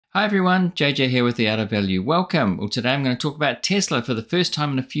Hi everyone, JJ here with The Art of Value. Welcome. Well, today I'm going to talk about Tesla for the first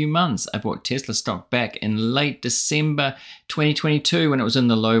time in a few months. I bought Tesla stock back in late December 2022 when it was in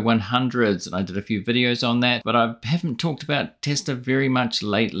the low 100s, and I did a few videos on that, but I haven't talked about Tesla very much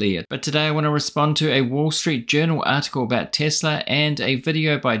lately. But today I want to respond to a Wall Street Journal article about Tesla and a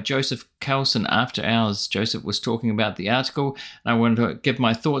video by Joseph Carlson after hours. Joseph was talking about the article, and I wanted to give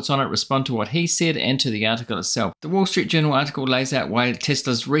my thoughts on it, respond to what he said and to the article itself. The Wall Street Journal article lays out why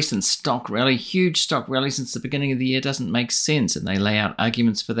Tesla's recent stock rally, huge stock rally since the beginning of the year, doesn't make sense, and they lay out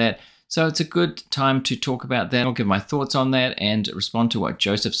arguments for that. So it's a good time to talk about that. I'll give my thoughts on that and respond to what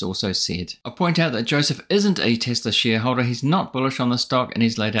Joseph's also said. I'll point out that Joseph isn't a Tesla shareholder. He's not bullish on the stock, and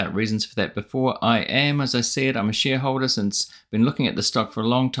he's laid out reasons for that before. I am, as I said, I'm a shareholder since been looking at the stock for a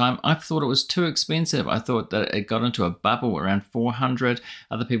long time. I thought it was too expensive. I thought that it got into a bubble around 400.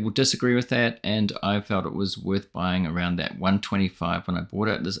 Other people disagree with that, and I felt it was worth buying around that 125 when I bought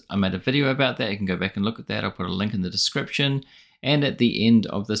it. I made a video about that. You can go back and look at that. I'll put a link in the description and at the end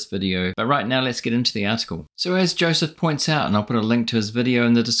of this video. But right now, let's get into the article. So as Joseph points out, and I'll put a link to his video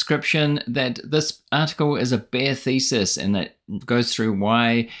in the description, that this article is a bare thesis, and that goes through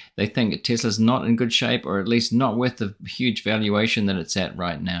why they think Tesla's not in good shape, or at least not worth the huge valuation that it's at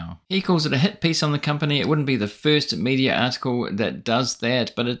right now. He calls it a hit piece on the company. It wouldn't be the first media article that does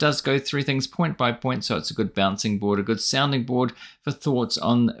that, but it does go through things point by point, so it's a good bouncing board, a good sounding board for thoughts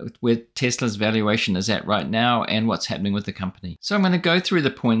on where Tesla's valuation is at right now and what's happening with the company. So I'm going to go through the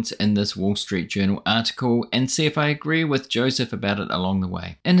points in this Wall Street Journal article and see if I agree with Joseph about it along the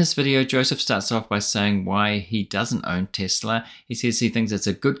way. In this video, Joseph starts off by saying why he doesn't own Tesla. He says he thinks it's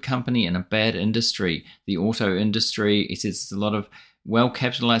a good company in a bad industry, the auto industry. He says there's a lot of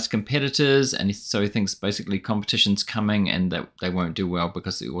well-capitalized competitors, and so he thinks basically competition's coming and that they won't do well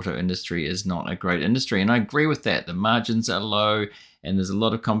because the auto industry is not a great industry. And I agree with that. The margins are low and there's a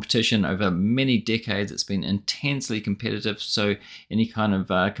lot of competition over many decades. It's been intensely competitive, so any kind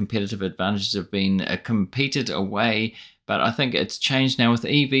of competitive advantages have been competed away. But I think it's changed now with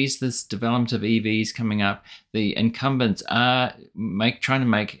EVs, this development of EVs coming up. The incumbents are trying to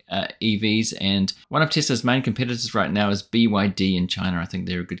make EVs, and one of Tesla's main competitors right now is BYD in China. I think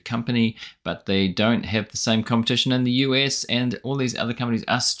they're a good company, but they don't have the same competition in the US, and all these other companies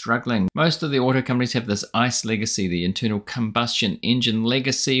are struggling. Most of the auto companies have this ICE legacy, the internal combustion engine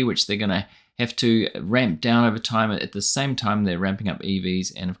legacy, which they're going to have to ramp down over time. At the same time, they're ramping up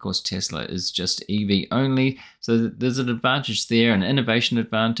EVs, and of course Tesla is just EV only, so there's an advantage there, an innovation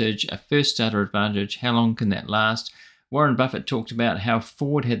advantage, a first starter advantage. How long can that last? Warren Buffett talked about how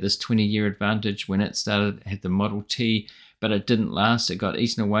Ford had this 20-year advantage when it started, had the Model T, but it didn't last. It got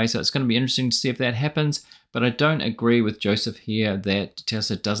eaten away, so it's going to be interesting to see if that happens. But I don't agree with Joseph here that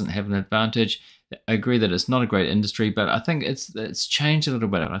Tesla doesn't have an advantage. I agree that it's not a great industry, but I think it's changed a little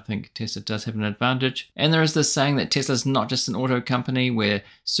bit. I think Tesla does have an advantage. And there is this saying that Tesla's not just an auto company, where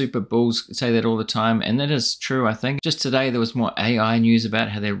super bulls say that all the time, and that is true, I think. Just today there was more AI news about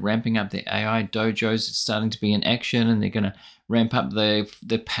how they're ramping up their AI dojos. It's starting to be in action, and they're going to ramp up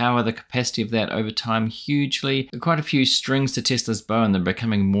the power, the capacity of that over time hugely. There are quite a few strings to Tesla's bow, and they're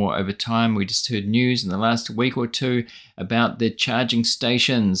becoming more over time. We just heard news in the last week or two about the charging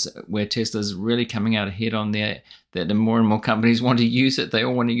stations, where Tesla's really coming out ahead on there, that more and more companies want to use it. They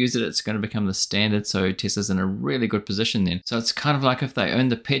all want to use it. It's going to become the standard, so Tesla's in a really good position then. So it's kind of like if they own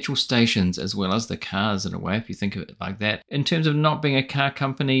the petrol stations as well as the cars in a way, if you think of it like that. In terms of not being a car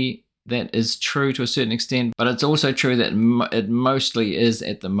company, that is true to a certain extent, but it's also true that it mostly is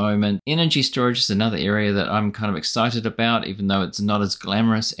at the moment. Energy storage is another area that I'm kind of excited about, even though it's not as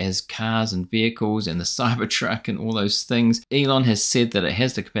glamorous as cars and vehicles and the Cybertruck and all those things. Elon has said that it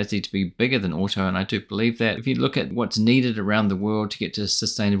has the capacity to be bigger than auto, and I do believe that. If you look at what's needed around the world to get to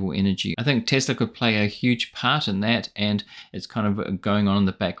sustainable energy, I think Tesla could play a huge part in that, and it's kind of going on in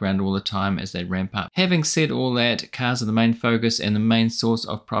the background all the time as they ramp up. Having said all that, cars are the main focus and the main source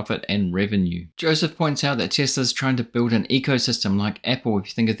of profit and revenue. Joseph points out that Tesla's trying to build an ecosystem like Apple. If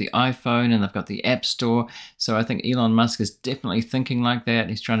you think of the iPhone, and they've got the App Store, so I think Elon Musk is definitely thinking like that.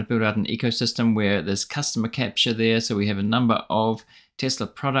 He's trying to build out an ecosystem where there's customer capture there, so we have a number of Tesla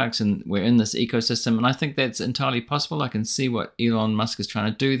products and we're in this ecosystem, and I think that's entirely possible. I can see what Elon Musk is trying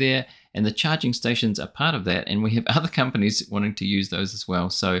to do there, and the charging stations are part of that, and we have other companies wanting to use those as well.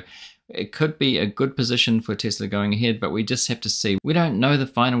 So it could be a good position for Tesla going ahead, but we just have to see. We don't know the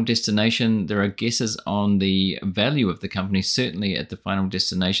final destination. There are guesses on the value of the company, certainly at the final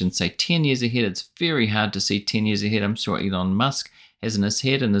destination, say 10 years ahead. It's very hard to see 10 years ahead. I'm sure Elon Musk has in his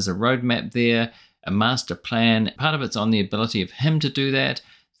head, and there's a roadmap there, a master plan. Part of it's on the ability of him to do that.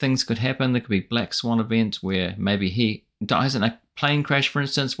 Things could happen. There could be black swan events where maybe he dies in a plane crash, for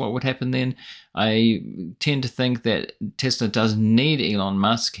instance, what would happen then? I tend to think that Tesla does need Elon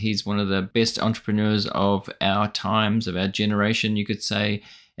Musk. He's one of the best entrepreneurs of our times, of our generation, you could say.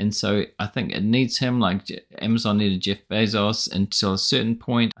 And so I think it needs him, like Amazon needed Jeff Bezos until a certain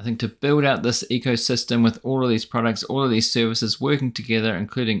point. I think to build out this ecosystem with all of these products, all of these services working together,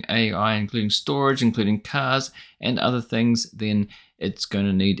 including AI, including storage, including cars and other things, then it's going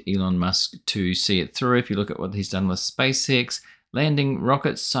to need Elon Musk to see it through. If you look at what he's done with SpaceX, landing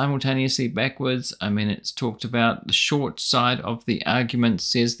rockets simultaneously backwards. I mean, it's talked about the short side of the argument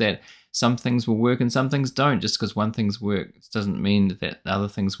says that some things will work and some things don't. Just because one thing's works doesn't mean that other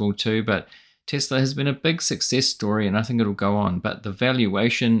things will too. But Tesla has been a big success story and I think it'll go on. But the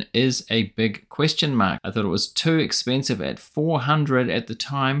valuation is a big question mark. I thought it was too expensive at 400 at the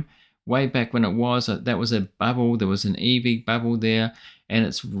time, way back when it was. That was a bubble. There was an EV bubble there and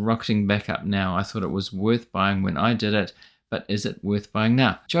it's rocketing back up now. I thought it was worth buying when I did it. But is it worth buying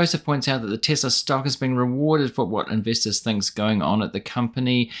now? Joseph points out that the Tesla stock is being rewarded for what investors think is going on at the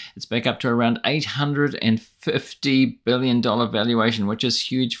company. It's back up to around $850 billion valuation, which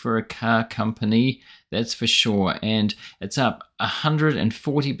is huge for a car company, that's for sure. And it's up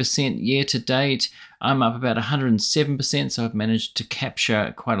 140% year to date. I'm up about 107%, so I've managed to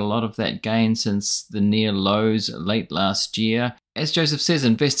capture quite a lot of that gain since the near lows late last year. As Joseph says,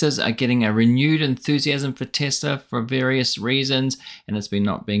 investors are getting a renewed enthusiasm for Tesla for various reasons, and it's been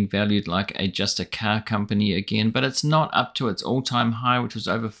not being valued like just a car company again, but it's not up to its all-time high, which was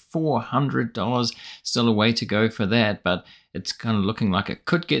over $400. Still a way to go for that, but it's kind of looking like it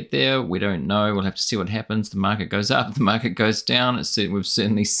could get there. We don't know. We'll have to see what happens. The market goes up, the market goes down. We've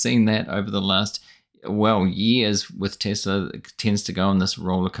certainly seen that over the last years with Tesla. It tends to go on this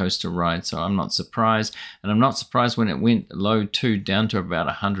roller coaster ride, so I'm not surprised. And I'm not surprised when it went low too, down to about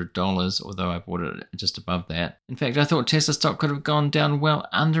 $100, although I bought it just above that. In fact, I thought Tesla stock could have gone down well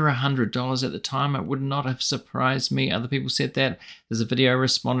under $100 at the time. It would not have surprised me. Other people said that. There's a video I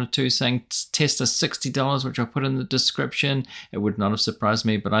responded to saying Tesla $60, which I'll put in the description. It would not have surprised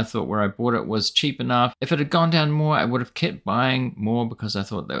me, but I thought where I bought it was cheap enough. If it had gone down more, I would have kept buying more because I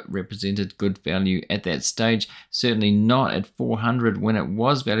thought that represented good value at that stage. Certainly not at 400 when it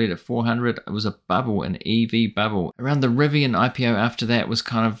was valued at 400. It was a bubble, an EV bubble. Around the Rivian IPO after that was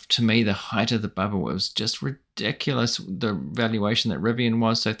kind of, to me, the height of the bubble. It was just ridiculous, the valuation that Rivian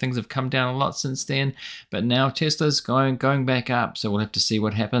was. So things have come down a lot since then, but now Tesla's going back up, so we'll have to see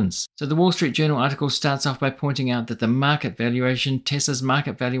what happens. So the Wall Street Journal article starts off by pointing out that the market valuation, Tesla's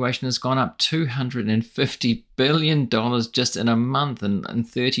market valuation, has gone up $250 billion just in a month and in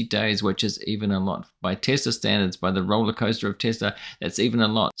 30 days, which is even a lot by Tesla standards, by the roller coaster of Tesla. That's even a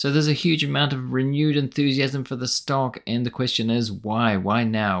lot. So there's a huge amount of renewed enthusiasm for the stock, and the question is why? Why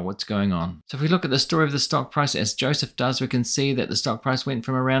now? What's going on? So if we look at the story of the stock price as Joseph does, we can see that the stock price went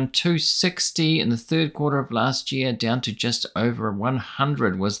from around 260 in the third quarter of last year down to just over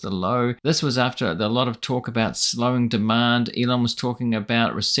 100 was the low. This was after a lot of talk about slowing demand. Elon was talking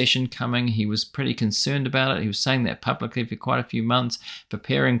about recession coming. He was pretty concerned about it. He was saying that publicly for quite a few months,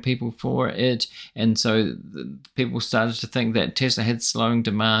 preparing people for it. And so people started to think that Tesla had slowing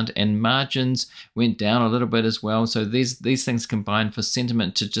demand, and margins went down a little bit as well. So these things combined for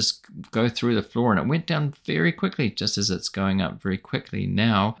sentiment to just go through the floor, and it went down very quickly, just as it's going up very quickly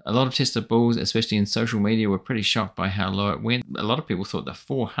now. A lot of Tesla bulls, especially in social media, were pretty shocked by how low it went. A lot of people thought the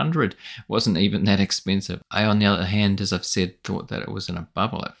 400 wasn't even that expensive. I, on the other hand, as I've said, thought that it was in a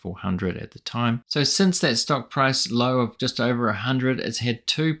bubble at 400 at the time. So since that stock price low of just over 100, it's had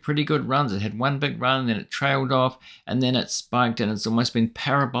two pretty good runs. It had one big run, then it trailed off, and then it spiked, and it's almost been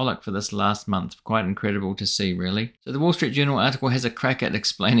parabolic for this last month. Quite incredible to see, really. So the Wall Street Journal article has a crack at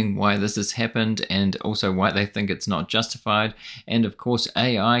explaining why this has happened and also why they think it's not justified. And of course,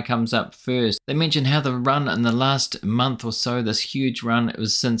 AI comes up first. They mention how the run in the last month or so, this huge run, it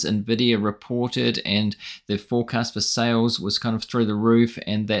was since Nvidia reported and the forecast for sales was kind of through the roof,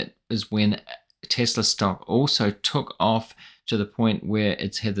 and that is when Tesla stock also took off to the point where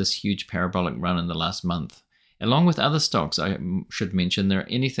it's had this huge parabolic run in the last month. Along with other stocks, I should mention, there are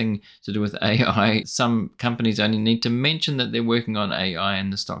anything to do with AI. Some companies only need to mention that they're working on AI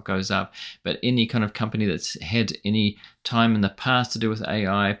and the stock goes up. But any kind of company that's had any time in the past to do with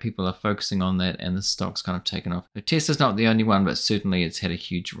AI, people are focusing on that and the stock's kind of taken off. So Tesla's not the only one, but certainly it's had a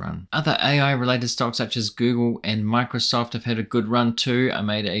huge run. Other AI related stocks such as Google and Microsoft have had a good run too. I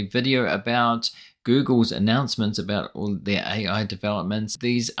made a video about Google's announcements about all their AI developments,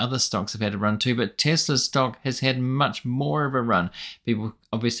 these other stocks have had a run too, but Tesla's stock has had much more of a run. People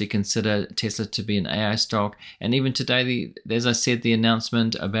obviously consider Tesla to be an AI stock, and even today, as I said, the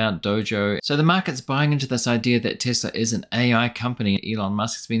announcement about Dojo. So the market's buying into this idea that Tesla is an AI company. Elon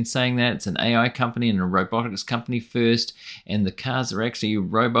Musk has been saying that it's an AI company and a robotics company first, and the cars are actually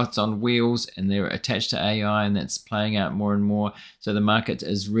robots on wheels and they're attached to AI, and that's playing out more and more. So the market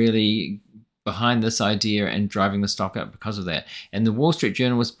is really behind this idea and driving the stock up because of that. And the Wall Street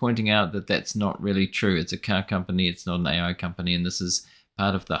Journal was pointing out that that's not really true. It's a car company, it's not an AI company, and this is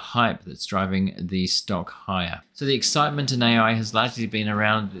part of the hype that's driving the stock higher. So the excitement in AI has largely been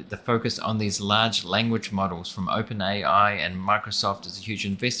around the focus on these large language models from OpenAI, and Microsoft is a huge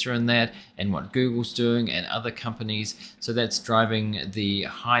investor in that, and what Google's doing and other companies. So that's driving the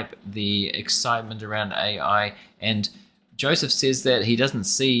hype, the excitement around AI. And Joseph says that he doesn't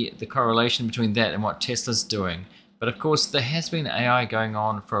see the correlation between that and what Tesla's doing. But of course, there has been AI going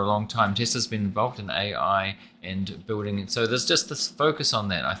on for a long time. Tesla's been involved in AI and building it. So there's just this focus on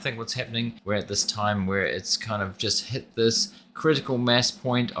that. I think what's happening, we're at this time where it's kind of just hit this critical mass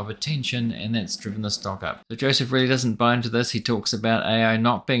point of attention, and that's driven the stock up. So Joseph really doesn't buy into this. He talks about AI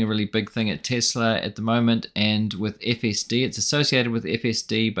not being a really big thing at Tesla at the moment, and with FSD, it's associated with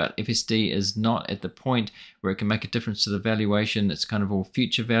FSD, but FSD is not at the point where it can make a difference to the valuation. It's kind of all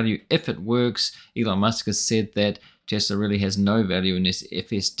future value if it works. Elon Musk has said that Tesla really has no value unless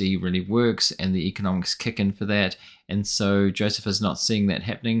FSD really works and the economics kick in for that. And so Joseph is not seeing that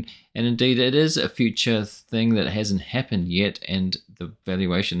happening. And indeed, it is a future thing that hasn't happened yet. And the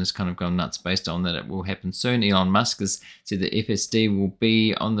valuation has kind of gone nuts based on that it will happen soon. Elon Musk has said that FSD will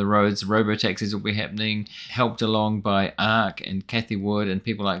be on the roads, robotaxis will be happening, helped along by ARK and Cathie Wood and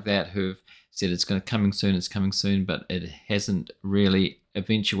people like that who've said it's coming soon, but it hasn't really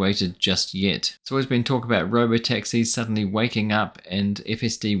eventuated just yet. So there's been talk about robotaxis suddenly waking up and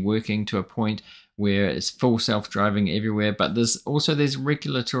FSD working to a point where it's full self-driving everywhere, but there's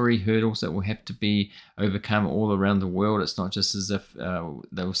regulatory hurdles that will have to be overcome all around the world. It's not just as if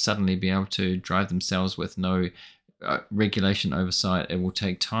they'll suddenly be able to drive themselves with no regulation oversight. It will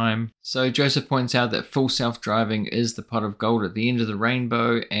take time. So Joseph points out that full self-driving is the pot of gold at the end of the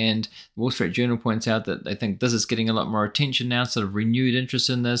rainbow, and the Wall Street Journal points out that they think this is getting a lot more attention now, sort of renewed interest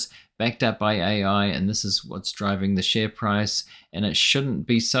in this, backed up by AI, and this is what's driving the share price. And it shouldn't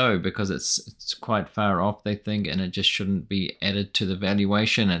be so, because it's quite far off, they think, and it just shouldn't be added to the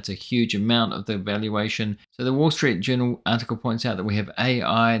valuation. It's a huge amount of the valuation. So the Wall Street Journal article points out that we have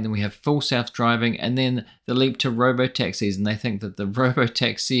AI, and then we have full self-driving, and then the leap to robotaxis, and they think that the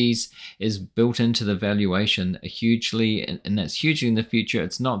robotaxis is built into the valuation hugely, and that's hugely in the future.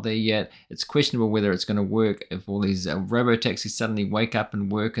 It's not there yet. It's questionable whether it's going to work if all these robotaxis suddenly wake up and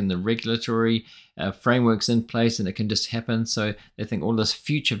work and the regulatory frameworks in place and it can just happen. So they think all this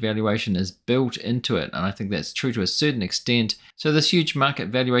future valuation is built into it, and I think that's true to a certain extent. So this huge market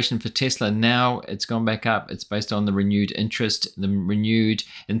valuation for Tesla, now it's gone back up. It's based on the renewed interest, the renewed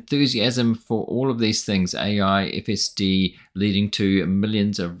enthusiasm for all of these things, AI, FSD, leading to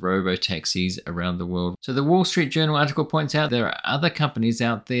millions of robotaxis around the world. So the Wall Street Journal article points out there are other companies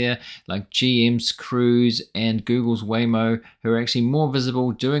out there like GM's Cruse and Google's Waymo who are actually more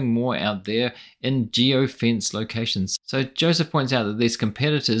visible, doing more out there in geofence locations. So Joseph points out that these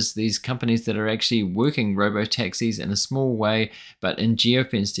competitors, these companies that are actually working robotaxis in a small way but in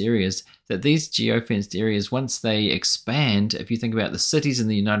geofenced areas, that these geofenced areas, once they expand, if you think about the cities in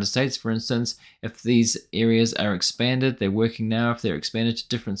the United States, for instance, if these areas are expanded, they're working now, if they're expanded to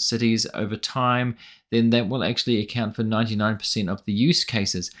different cities over time, then that will actually account for 99% of the use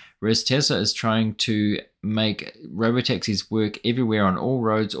cases. Whereas Tesla is trying to make robotaxis work everywhere on all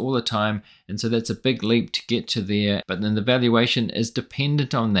roads all the time. And so that's a big leap to get to there. But then the valuation is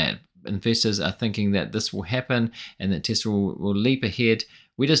dependent on that. Investors are thinking that this will happen and that Tesla will leap ahead.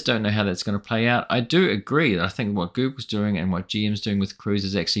 We just don't know how that's going to play out. I do agree that I think what Google's doing and what GM's doing with Cruse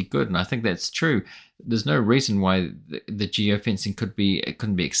is actually good, and I think that's true. There's no reason why the geofencing couldn't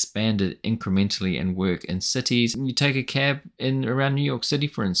be expanded incrementally and work in cities. You take a cab around New York City,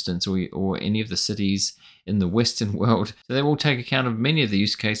 for instance, or any of the cities in the Western world. So they will take account of many of the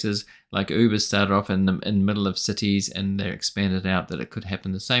use cases, like Uber started off in the middle of cities and they're expanded out, that it could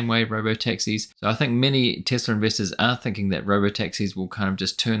happen the same way, robotaxis. So I think many Tesla investors are thinking that robotaxis will kind of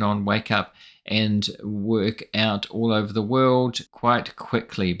just turn on, wake up and work out all over the world quite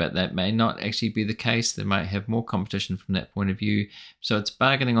quickly, but that may not actually be the case. They might have more competition from that point of view. So it's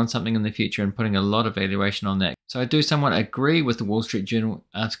bargaining on something in the future and putting a lot of valuation on that. So I do somewhat agree with the Wall Street Journal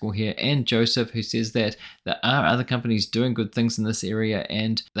article here and Joseph, who says that there are other companies doing good things in this area,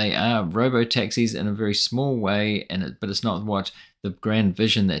 and they are robotaxis in a very small way, but it's not what the grand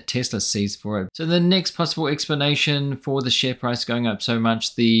vision that Tesla sees for it. So the next possible explanation for the share price going up so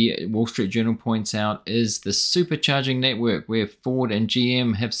much, the Wall Street Journal points out, is the supercharging network, where Ford and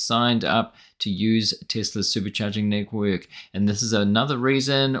GM have signed up to use Tesla's supercharging network. And this is another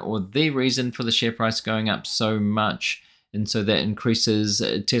reason, or the reason, for the share price going up so much. And so that increases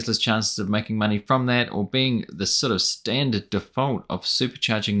Tesla's chances of making money from that, or being the sort of standard default of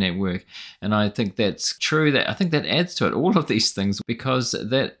supercharging network. And I think that's true. I think that adds to it, all of these things, because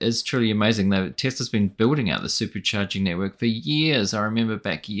that is truly amazing. Tesla's been building out the supercharging network for years. I remember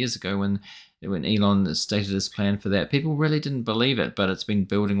back years ago when Elon stated his plan for that, people really didn't believe it, but it's been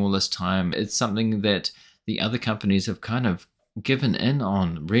building all this time. It's something that the other companies have kind of given in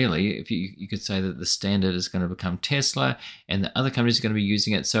on, really. If you could say that the standard is going to become Tesla and the other companies are going to be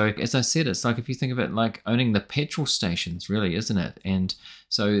using it. So as I said, it's like, if you think of it like owning the petrol stations, really, isn't it? And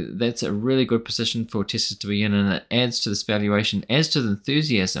so that's a really good position for Tesla to be in, and it adds to this valuation, adds to the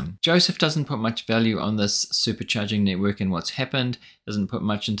enthusiasm. Joseph doesn't put much value on this supercharging network and what's happened, doesn't put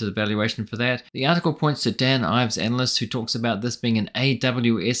much into the valuation for that. The article points to Dan Ives, analyst, who talks about this being an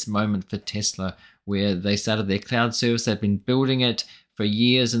AWS moment for Tesla, where they started their cloud service. They've been building it for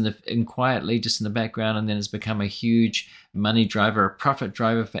years and quietly, just in the background, and then it's become a huge money driver, a profit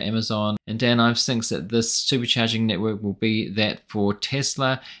driver for Amazon. And Dan Ives thinks that this supercharging network will be that for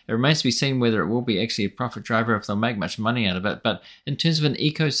Tesla. It remains to be seen whether it will be actually a profit driver, if they'll make much money out of it. But in terms of an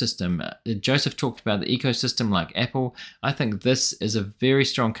ecosystem, Joseph talked about the ecosystem like Apple. I think this is a very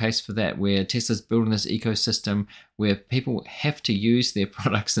strong case for that, where Tesla's building this ecosystem where people have to use their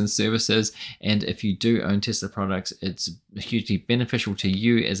products and services. And if you do own Tesla products, it's hugely beneficial to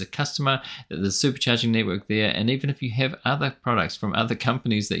you as a customer that there's a supercharging network there. And even if you have other products from other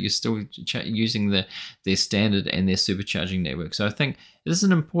companies, that you're still using their standard and their supercharging network. So I think this is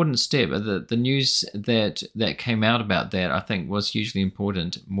an important step. The news that came out about that, I think, was hugely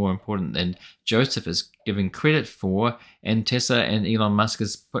important, more important than Joseph is giving credit for. And Tesla and Elon Musk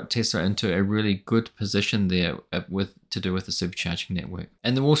has put Tesla into a really good position there to do with the supercharging network.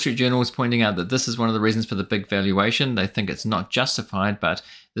 And the Wall Street Journal is pointing out that this is one of the reasons for the big valuation. They think it's not justified, but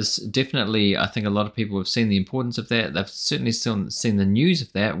this definitely, I think a lot of people have seen the importance of that. They've certainly still seen the news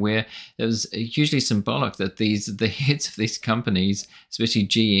of that, where it was hugely symbolic that the heads of these companies, especially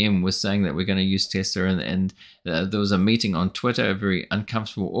GM, was saying that we're going to use Tesla, and there was a meeting on Twitter, a very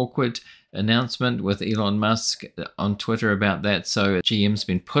uncomfortable, awkward announcement with Elon Musk on Twitter about that. So GM's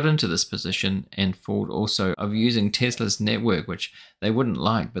been put into this position, and Ford also, of using Tesla's network, which they wouldn't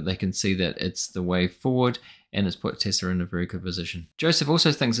like, but they can see that it's the way forward, and it's put Tesla in a very good position. Joseph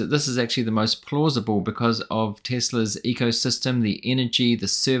also thinks that this is actually the most plausible because of Tesla's ecosystem, the energy, the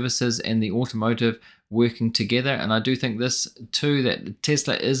services, and the automotive working together. And I do think this too, that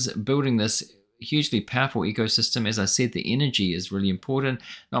Tesla is building this hugely powerful ecosystem. As I said, the energy is really important.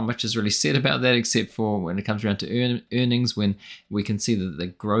 Not much is really said about that, except for when it comes around to earnings, when we can see the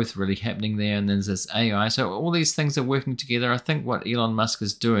growth really happening there, and then there's this AI. So all these things are working together. I think what Elon Musk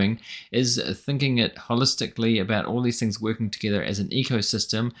is doing is thinking it holistically about all these things working together as an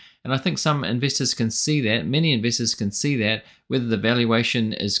ecosystem. And I think some investors can see that, many investors can see that, whether the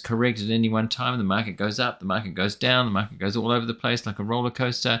valuation is correct at any one time. The market goes up, the market goes down, the market goes all over the place like a roller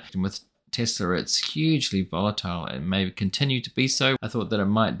coaster. And with Tesla, it's hugely volatile and may continue to be so. I thought that it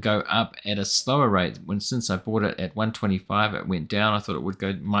might go up at a slower rate. Since I bought it at 125, it went down. I thought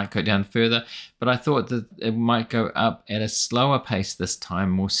it might go down further, but I thought that it might go up at a slower pace this time,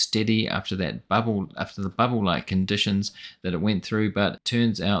 more steady after the bubble-like conditions that it went through. But it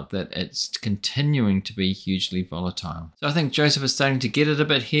turns out that it's continuing to be hugely volatile. So I think Joseph is starting to get it a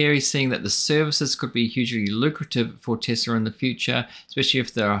bit here. He's seeing that the services could be hugely lucrative for Tesla in the future, especially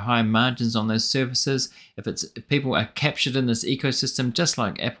if there are high margins on those services. If people are captured in this ecosystem, just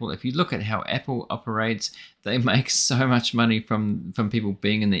like Apple. If you look at how Apple operates, they make so much money from people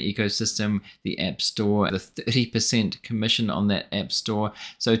being in the ecosystem, the App Store, the 30% commission on that App Store.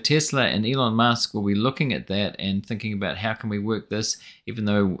 So Tesla and Elon Musk will be looking at that and thinking about how can we work this. Even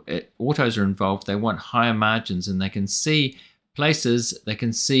though autos are involved, they want higher margins, and they can see places, they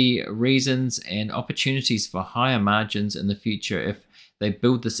can see reasons and opportunities for higher margins in the future if they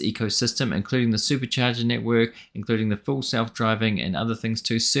build this ecosystem, including the supercharger network, including the full self-driving and other things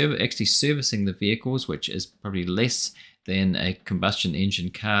too, actually servicing the vehicles, which is probably less than a combustion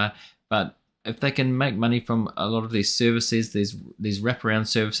engine car. But if they can make money from a lot of these services, these wraparound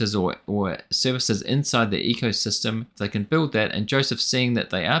services or services inside the ecosystem, if they can build that, and Joseph's seeing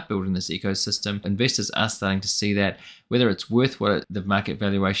that they are building this ecosystem, investors are starting to see that, whether it's worth the market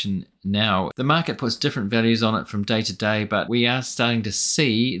valuation now. The market puts different values on it from day to day, but we are starting to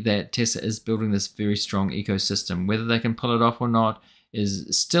see that Tesla is building this very strong ecosystem. Whether they can pull it off or not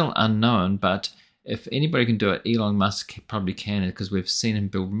is still unknown, but if anybody can do it, Elon Musk probably can, because we've seen him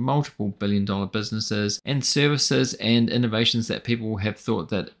build multiple billion-dollar businesses and services and innovations that people have thought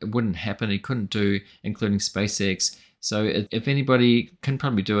that it wouldn't happen, he couldn't do, including SpaceX. So if anybody can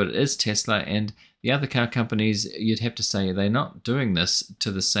probably do it, it is Tesla. And the other car companies, you'd have to say they're not doing this to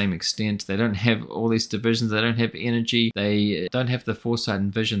the same extent. They don't have all these divisions. They don't have energy. They don't have the foresight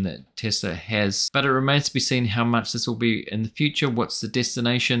and vision that Tesla has. But it remains to be seen how much this will be in the future. What's the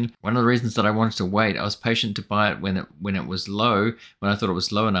destination? One of the reasons that I wanted to wait, I was patient to buy it when it was low, when I thought it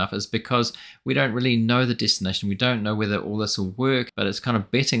was low enough, is because we don't really know the destination. We don't know whether all this will work, but it's kind of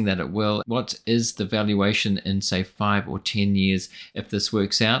betting that it will. What is the valuation in, say, 5 or 10 years if this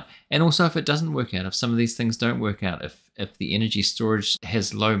works out? And also if it doesn't work out, if some of these things don't work out, if the energy storage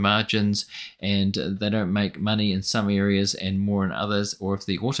has low margins and they don't make money in some areas and more in others, or if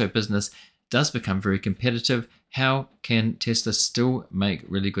the auto business does become very competitive, how can Tesla still make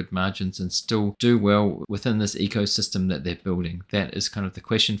really good margins and still do well within this ecosystem that they're building? That is kind of the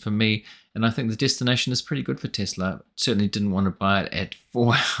question for me. And I think the destination is pretty good for Tesla. Certainly didn't want to buy it at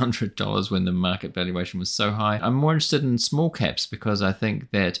 $400 when the market valuation was so high. I'm more interested in small caps, because I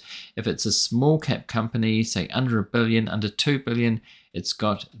think that if it's a small cap company, say under $1 billion, under $2 billion, it's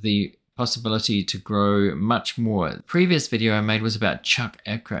got the possibility to grow much more. The previous video I made was about Chuck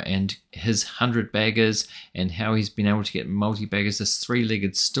Akra and his 100 baggers and how he's been able to get multi-baggers, this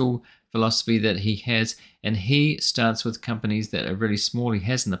three-legged stool philosophy that he has. And he starts with companies that are really small. He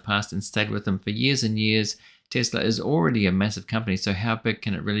has in the past and stayed with them for years and years. Tesla is already a massive company, so how big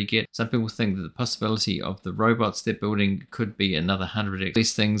can it really get? Some people think that the possibility of the robots they're building could be another 100x.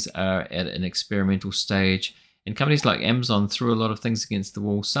 These things are at an experimental stage. And companies like Amazon threw a lot of things against the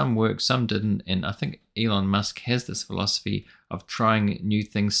wall. Some worked, some didn't. And I think Elon Musk has this philosophy of trying new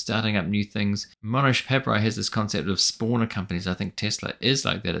things, starting up new things. Mohnish Pabrai has this concept of spawner companies. I think Tesla is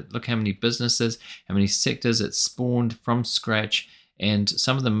like that. Look how many businesses, how many sectors it spawned from scratch. And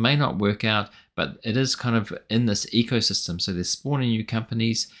some of them may not work out, but it is kind of in this ecosystem. So they're spawning new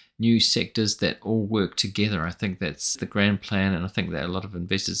companies, new sectors that all work together. I think that's the grand plan, and I think that a lot of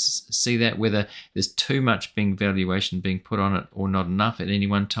investors see that, whether there's too much valuation being put on it or not enough at any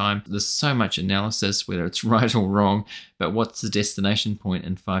one time. There's so much analysis, whether it's right or wrong, but what's the destination point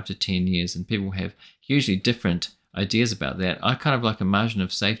in 5 to 10 years? And people have hugely different ideas about that. I kind of like a margin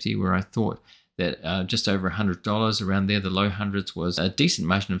of safety where I thought that just over $100, around there, the low hundreds, was a decent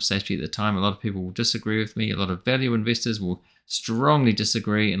margin of safety at the time. A lot of people will disagree with me. A lot of value investors will strongly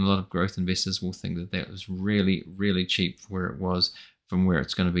disagree, and a lot of growth investors will think that that was really, really cheap for where it was from where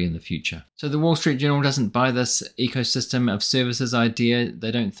it's going to be in the future. So the Wall Street Journal doesn't buy this ecosystem of services idea.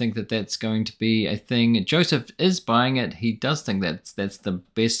 They don't think that that's going to be a thing. Joseph is buying it. He does think that's the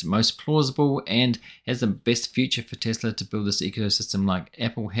best, most plausible, and has the best future for Tesla to build this ecosystem like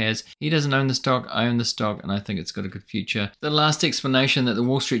Apple has. He doesn't own the stock. I own the stock, and I think it's got a good future. The last explanation that the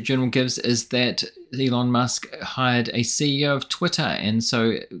Wall Street Journal gives is that Elon Musk hired a CEO of Twitter, and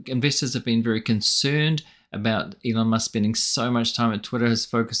so investors have been very concerned about Elon Musk spending so much time at Twitter. His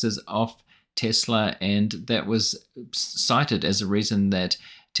focus is off Tesla, and that was cited as a reason that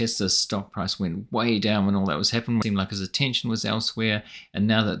Tesla's stock price went way down when all that was happening. It seemed like his attention was elsewhere, and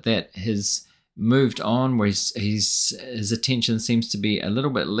now that has moved on, where his attention seems to be a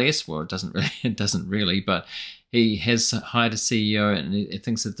little bit less. Well, it doesn't really, but he has hired a CEO, and he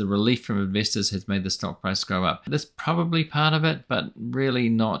thinks that the relief from investors has made the stock price go up. That's probably part of it, but really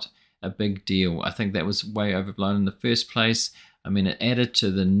not a big deal. I think that was way overblown in the first place. I mean, it added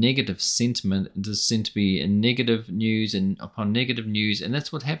to the negative sentiment. It does seem to be negative news and upon negative news, and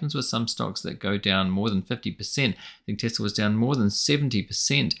that's what happens with some stocks that go down more than 50%. I think Tesla was down more than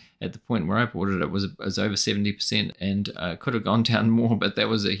 70% at the point where I bought it. It was over 70%, and could have gone down more, but that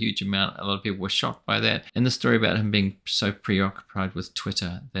was a huge amount. A lot of people were shocked by that. And the story about him being so preoccupied with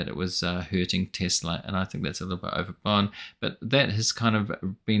Twitter that it was hurting Tesla, and I think that's a little bit overblown, but that has kind of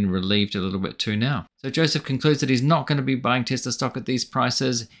been relieved a little bit too now. So Joseph concludes that he's not going to be buying Tesla stock at these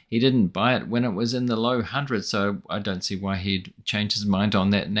prices. He didn't buy it when it was in the low hundreds, so I don't see why he'd change his mind on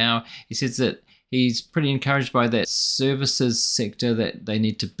that now. He says that he's pretty encouraged by that services sector, that they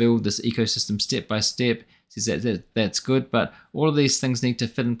need to build this ecosystem step by step. says that's good, but all of these things need to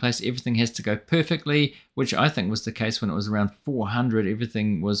fit in place. Everything has to go perfectly, which I think was the case when it was around 400.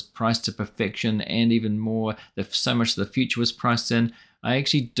 Everything was priced to perfection, and even more, so much of the future was priced in. I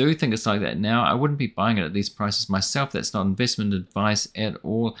actually do think it's like that now. I wouldn't be buying it at these prices myself. That's not investment advice at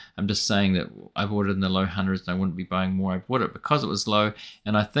all. I'm just saying that I bought it in the low hundreds and I wouldn't be buying more. I bought it because it was low,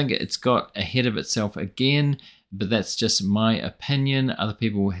 and I think it's got ahead of itself again, but that's just my opinion. Other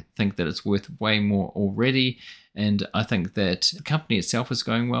people think that it's worth way more already, and I think that the company itself is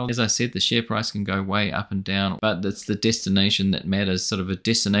going well. As I said, the share price can go way up and down, but it's the destination that matters. Sort of a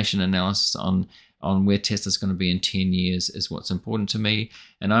destination analysis on where Tesla's going to be in 10 years is what's important to me.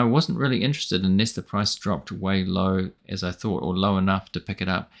 And I wasn't really interested unless the price dropped way low as I thought, or low enough to pick it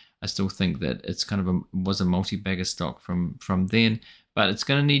up. I still think that it's kind of was a multi-bagger stock from then, but it's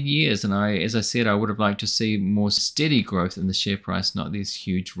going to need years. And as I said, I would have liked to see more steady growth in the share price, not these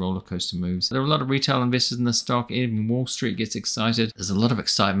huge roller coaster moves. There are a lot of retail investors in the stock. Even Wall Street gets excited. There's a lot of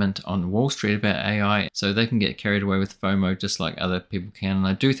excitement on Wall Street about AI, so they can get carried away with FOMO just like other people can. And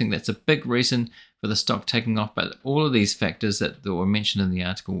I do think that's a big reason for the stock taking off. But all of these factors that were mentioned in the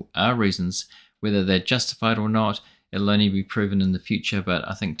article are reasons. Whether they're justified or not, it'll only be proven in the future, but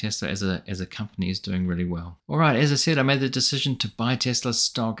I think Tesla as a company is doing really well. All right, as I said, I made the decision to buy Tesla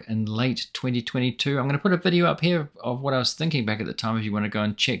stock in late 2022. I'm going to put a video up here of what I was thinking back at the time if you want to go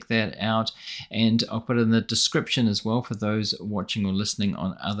and check that out, and I'll put it in the description as well for those watching or listening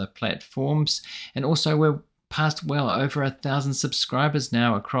on other platforms. And also, we're past well over 1,000 subscribers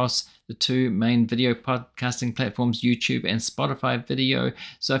now across the two main video podcasting platforms, YouTube and Spotify video.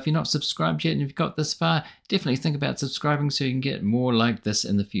 So if you're not subscribed yet and you've got this far, definitely think about subscribing so you can get more like this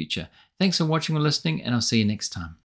in the future. Thanks for watching or listening, and I'll see you next time.